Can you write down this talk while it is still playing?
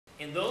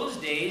in those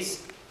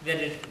days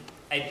that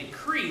a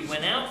decree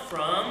went out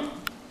from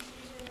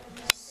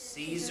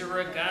Caesar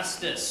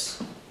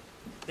Augustus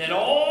that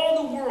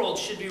all the world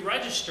should be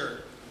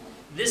registered.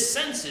 This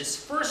census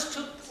first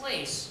took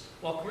place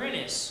while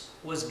Quirinius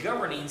was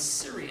governing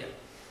Syria.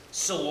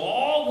 So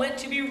all went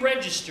to be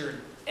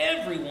registered,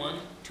 everyone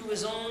to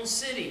his own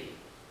city.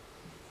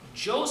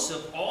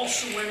 Joseph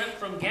also went up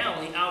from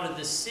Galilee out of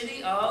the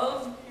city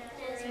of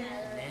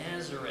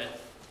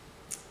Nazareth.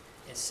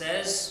 It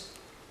says,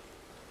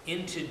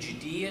 into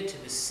Judea,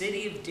 to the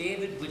city of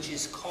David, which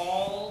is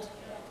called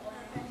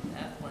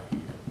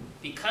Bethlehem,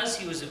 because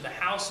he was of the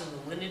house and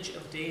the lineage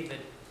of David,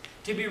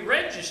 to be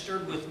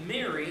registered with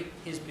Mary,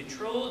 his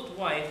betrothed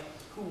wife,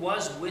 who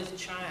was with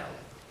child.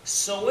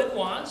 So it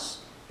was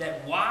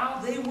that while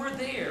they were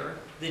there,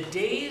 the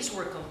days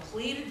were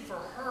completed for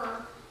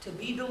her to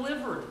be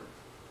delivered.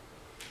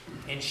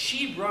 And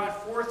she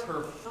brought forth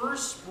her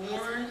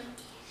firstborn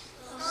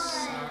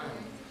son.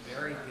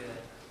 Very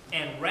good.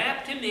 And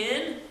wrapped him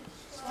in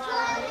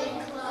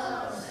Swaddling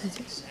clothes. That's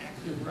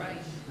exactly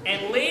right.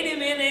 And laid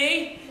him in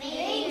a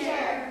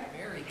Manger.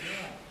 Very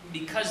good.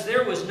 Because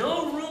there was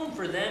no room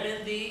for them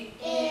in the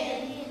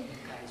Inn. You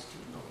guys do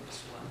know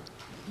this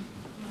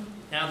one.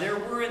 Now there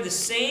were in the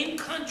same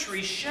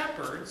country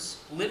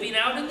shepherds living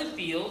out in the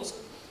fields,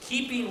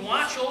 keeping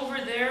watch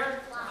over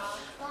their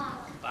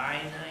by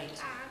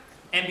night.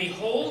 And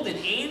behold, an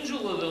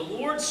angel of the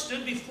Lord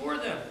stood before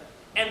them,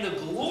 and the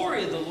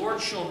glory of the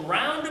Lord shone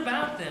round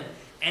about them,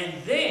 and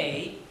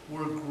they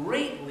were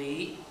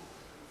greatly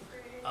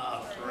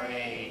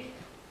afraid.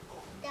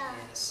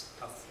 Yes,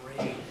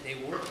 afraid. They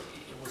were.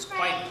 It was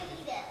quite.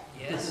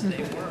 Yes,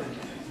 they were.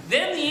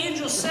 Then the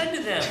angel said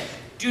to them,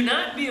 do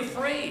not be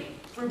afraid,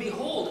 for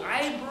behold,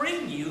 I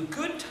bring you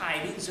good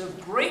tidings of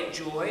great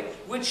joy,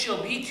 which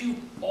shall be to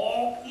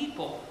all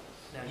people.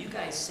 Now you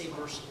guys say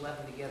verse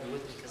 11 together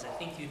with me, because I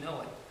think you know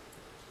it.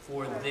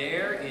 For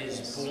there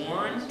is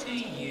born to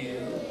you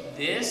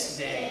this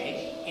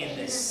day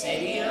in the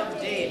city of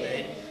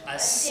David a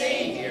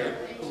Savior,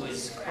 who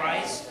is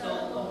Christ the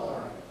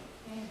Lord.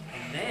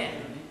 And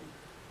then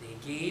they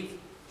gave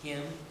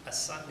him a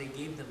sign. They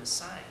gave them a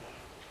sign.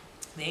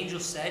 The angel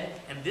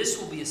said, and this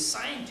will be a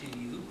sign to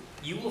you.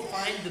 You will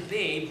find the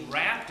babe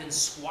wrapped in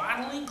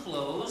swaddling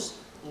clothes,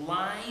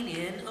 lying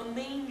in a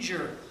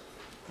manger.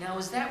 Now,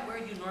 is that where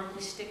you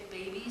normally stick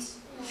babies?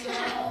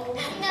 No.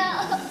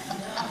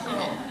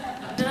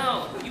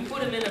 No. You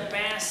put them in a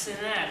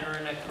bassinet or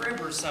in a crib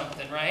or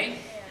something, right?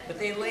 But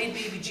they laid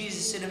baby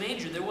Jesus in a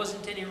manger. There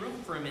wasn't any room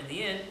for him in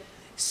the inn.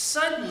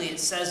 Suddenly, it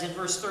says in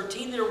verse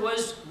 13, there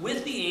was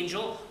with the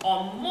angel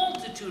a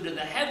multitude of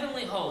the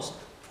heavenly host,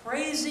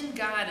 praising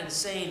God and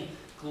saying,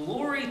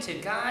 glory to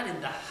God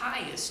in the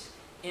highest,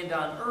 and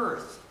on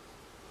earth,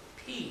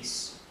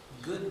 peace,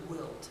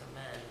 goodwill to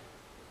men.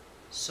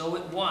 So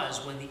it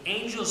was, when the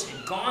angels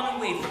had gone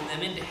away from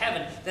them into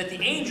heaven, that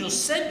the angels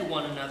said to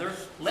one another,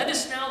 let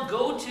us now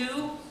go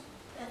to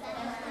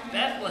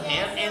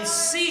Bethlehem and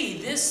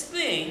see this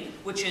thing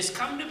which has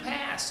come to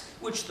pass,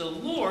 which the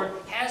Lord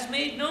has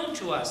made known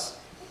to us.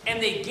 And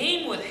they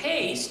came with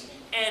haste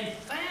and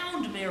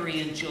found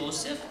Mary and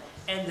Joseph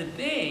and the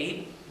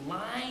babe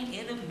lying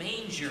in a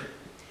manger.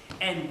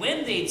 And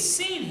when they'd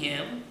seen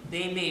him,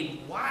 they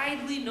made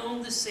widely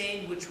known the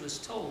saying which was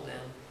told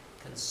them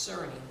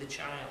concerning the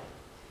child.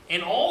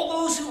 And all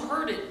those who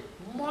heard it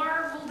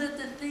marveled at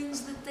the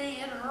things that they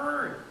had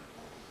heard.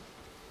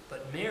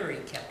 But Mary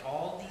kept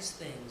all these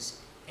things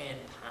and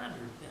pondered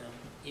them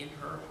in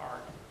her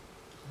heart.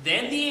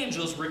 Then the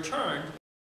angels returned